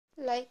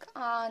Like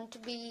aunt,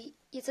 B,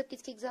 ये सब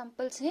किसके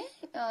एग्जाम्पल्स हैं?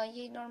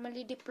 ये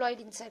नॉर्मली डिप्लॉयड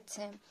इंसेक्ट्स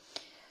हैं।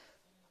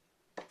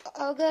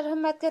 अगर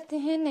हम बात करते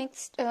हैं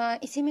नेक्स्ट,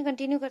 इसी में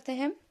कंटिन्यू करते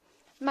हैं।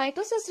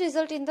 Mitosis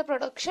result in the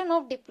production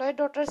of diploid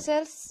daughter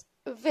cells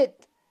with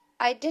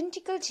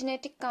identical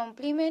genetic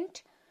complement.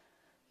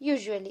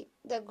 Usually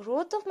the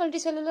growth of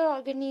multicellular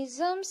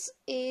organisms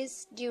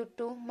is due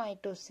to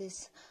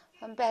mitosis.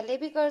 हम पहले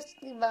भी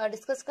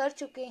डिस्कस कर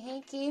चुके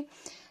हैं कि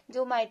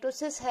जो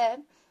माइटोसिस है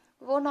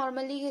वो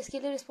नॉर्मली इसके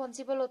लिए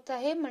रिस्पॉन्सिबल होता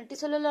है,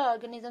 मल्टीसेलुलर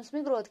ऑर्गेनिजम्स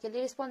में ग्रोथ के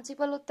लिए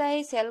रिस्पॉन्सिबल होता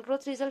है। Cell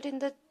growth result in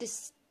the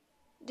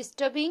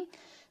disturbing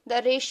the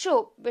ratio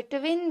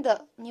between the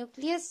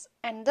nucleus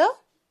and the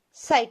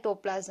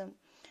cytoplasm।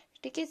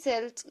 ठीक है,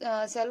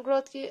 सेल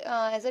ग्रोथ की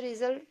एज अ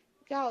रिजल्ट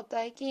क्या होता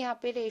है कि यहाँ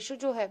पे रेशियो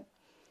जो है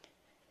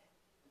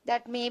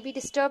that may be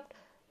disturbed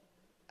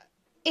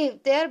if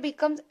there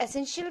becomes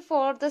essential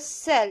for the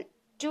cell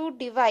to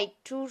divide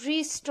to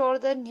restore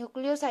the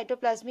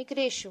nucleocytoplasmic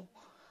ratio।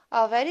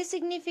 A very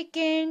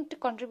significant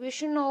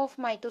contribution of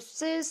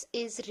mitosis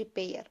is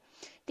repair।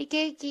 ठीक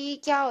है,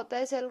 कि क्या होता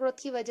है सेल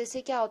ग्रोथ की वजह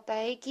से क्या होता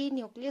है कि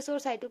न्यूक्लियस और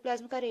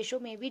साइटोप्लाज्म का रेशो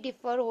में भी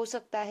डिफर हो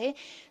सकता है।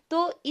 तो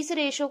इस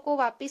रेशो को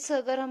वापस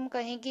अगर हम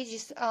कहें कि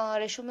जिस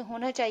रेशो में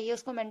होना चाहिए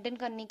उसको मेंटेन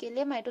करने के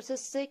लिए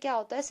माइटोसिस से क्या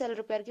होता है, सेल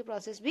रिपेयर की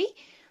प्रोसेस भी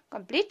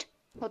कंप्लीट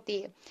होती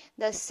है।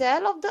 The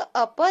cell of the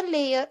upper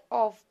layer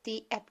of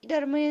the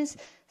epidermis,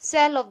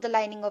 cell of the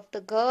lining of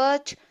the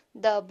gut,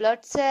 the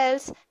blood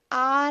cells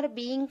are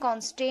being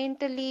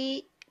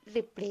constantly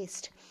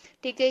replaced.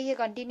 ठीक है, ये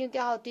कंटिन्यू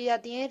क्या होती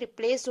जाती हैं,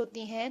 रिप्लेस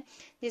होती हैं,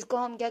 जिसको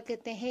हम क्या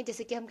कहते हैं,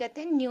 जैसे कि हम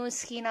कहते हैं न्यू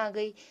स्किन आ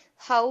गई।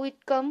 How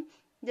it come,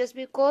 just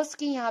because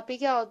कि यहाँ पे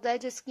क्या होता है,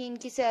 जो स्किन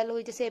की सेल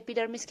हुई, जैसे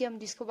एपिडर्मिस की हम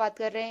जिसको बात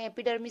कर रहे हैं,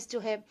 एपिडर्मिस जो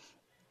है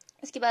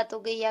इसकी बात हो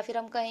गई, या फिर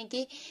हम कहें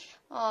कि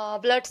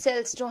ब्लड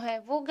सेल्स जो हैं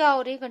वो क्या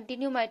हो रही है,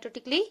 कंटिन्यू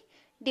माइटोटिकली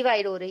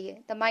डिवाइड हो रही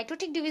है। The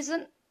mitotic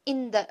division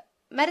in the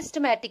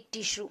meristematic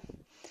tissue,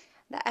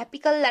 the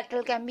apical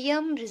lateral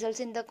cambium results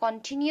in the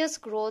continuous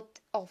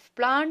growth of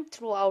plant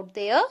throughout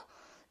their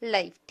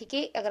life। ठीक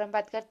है, अगर हम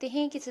बात करते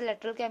हैं कि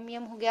lateral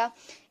cambium हो गया,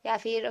 या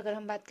फिर अगर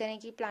हम बात करें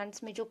कि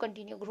प्लांट्स में जो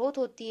कंटिन्यू ग्रोथ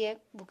होती है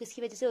वो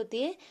किसकी वजह से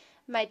होती है,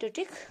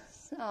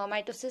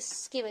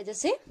 माइटोसिस की वजह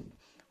से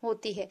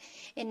होती है।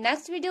 In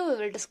next video we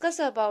will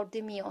discuss about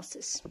the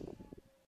meiosis.